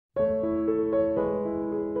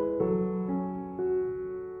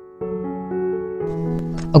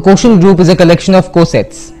A quotient group is a collection of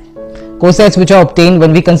cosets. Cosets which are obtained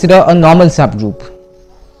when we consider a normal subgroup.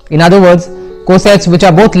 In other words, cosets which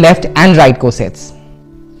are both left and right cosets.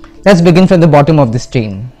 Let's begin from the bottom of this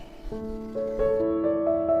chain.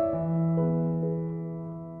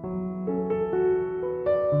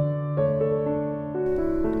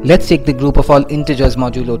 Let's take the group of all integers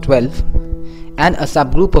modulo 12 and a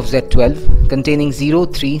subgroup of Z12 containing 0,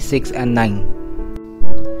 3, 6 and 9.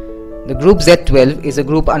 The group Z12 is a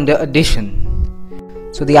group under addition.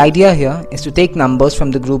 So the idea here is to take numbers from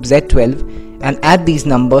the group Z12 and add these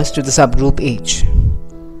numbers to the subgroup H.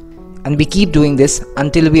 And we keep doing this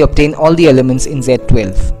until we obtain all the elements in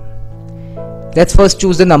Z12. Let's first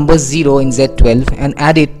choose the number 0 in Z12 and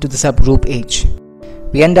add it to the subgroup H.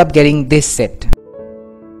 We end up getting this set.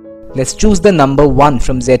 Let's choose the number 1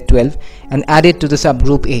 from Z12 and add it to the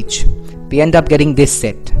subgroup H. We end up getting this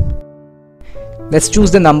set. Let's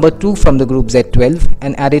choose the number 2 from the group Z12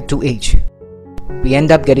 and add it to H. We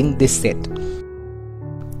end up getting this set.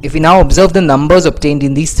 If we now observe the numbers obtained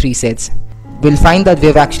in these three sets, we'll find that we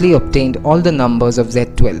have actually obtained all the numbers of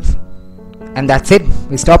Z12. And that's it,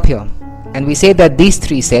 we stop here. And we say that these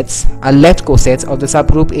three sets are left cosets of the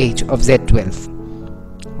subgroup H of Z12.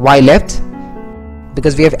 Why left?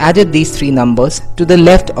 Because we have added these three numbers to the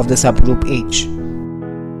left of the subgroup H.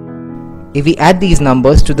 If we add these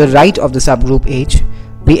numbers to the right of the subgroup H,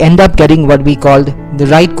 we end up getting what we called the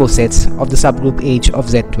right cosets of the subgroup H of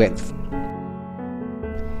Z12.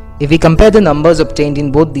 If we compare the numbers obtained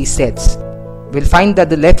in both these sets, we'll find that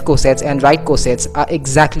the left cosets and right cosets are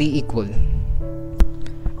exactly equal.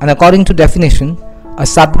 And according to definition, a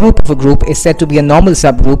subgroup of a group is said to be a normal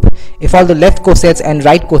subgroup if all the left cosets and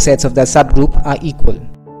right cosets of that subgroup are equal.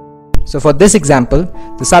 So for this example,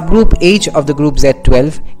 the subgroup H of the group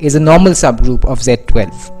Z12 is a normal subgroup of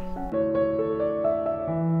Z12.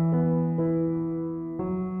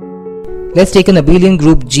 Let's take an abelian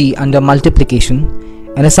group G under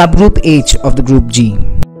multiplication and a subgroup H of the group G.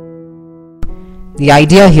 The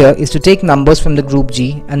idea here is to take numbers from the group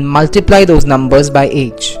G and multiply those numbers by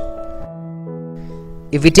H.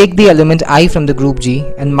 If we take the element I from the group G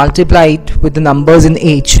and multiply it with the numbers in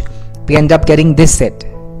H, we end up getting this set.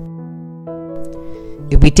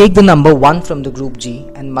 If we take the number 1 from the group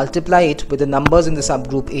G and multiply it with the numbers in the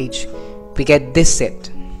subgroup H, we get this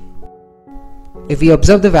set. If we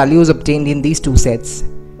observe the values obtained in these two sets,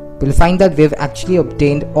 we'll find that we've actually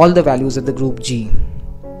obtained all the values of the group G.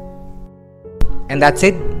 And that's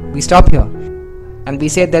it, we stop here. And we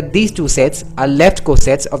say that these two sets are left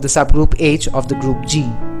cosets of the subgroup H of the group G.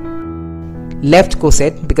 Left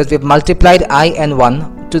coset because we've multiplied I and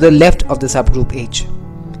 1 to the left of the subgroup H.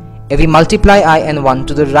 If we multiply I and 1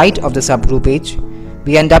 to the right of the subgroup H,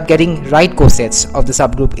 we end up getting right cosets of the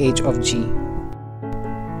subgroup H of G.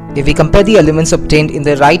 If we compare the elements obtained in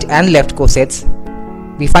the right and left cosets,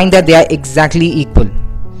 we find that they are exactly equal,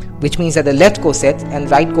 which means that the left coset and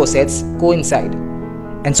right cosets coincide.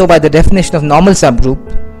 And so by the definition of normal subgroup,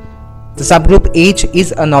 the subgroup H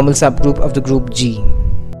is a normal subgroup of the group G.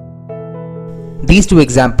 These two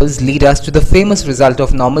examples lead us to the famous result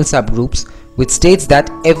of normal subgroups, which states that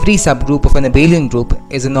every subgroup of an abelian group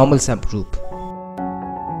is a normal subgroup.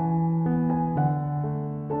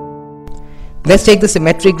 Let's take the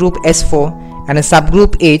symmetric group S4 and a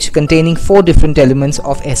subgroup H containing 4 different elements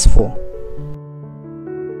of S4.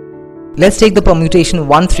 Let's take the permutation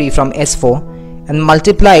 1, 3 from S4 and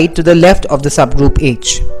multiply it to the left of the subgroup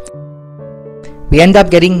H. We end up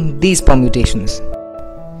getting these permutations.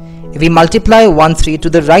 If we multiply 1, 3 to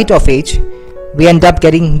the right of H, we end up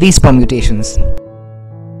getting these permutations.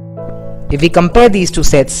 If we compare these two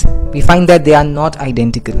sets, we find that they are not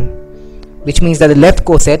identical, which means that the left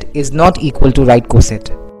coset is not equal to right coset.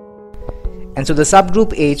 And so the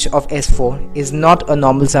subgroup H of S4 is not a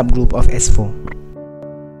normal subgroup of S4.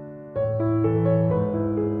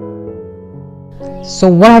 So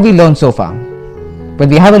what have we learned so far? When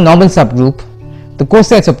we have a normal subgroup, the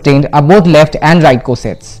cosets obtained are both left and right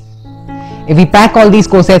cosets. If we pack all these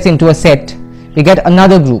cosets into a set, we get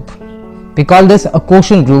another group. We call this a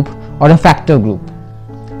quotient group or a factor group.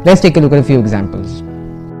 Let's take a look at a few examples.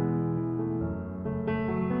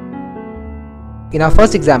 In our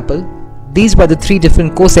first example, these were the 3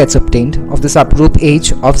 different cosets obtained of the subgroup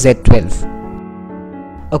H of Z12.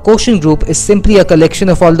 A quotient group is simply a collection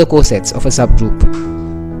of all the cosets of a subgroup.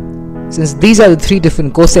 Since these are the 3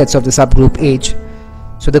 different cosets of the subgroup H,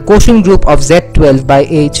 so the quotient group of Z12 by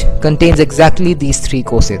H contains exactly these 3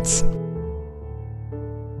 cosets.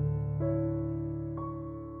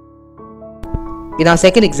 In our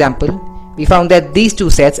second example, we found that these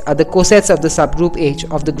two sets are the cosets of the subgroup H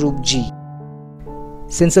of the group G.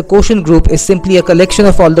 Since a quotient group is simply a collection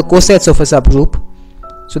of all the cosets of a subgroup,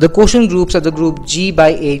 so the quotient groups of the group G by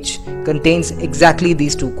H contains exactly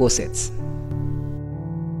these two cosets.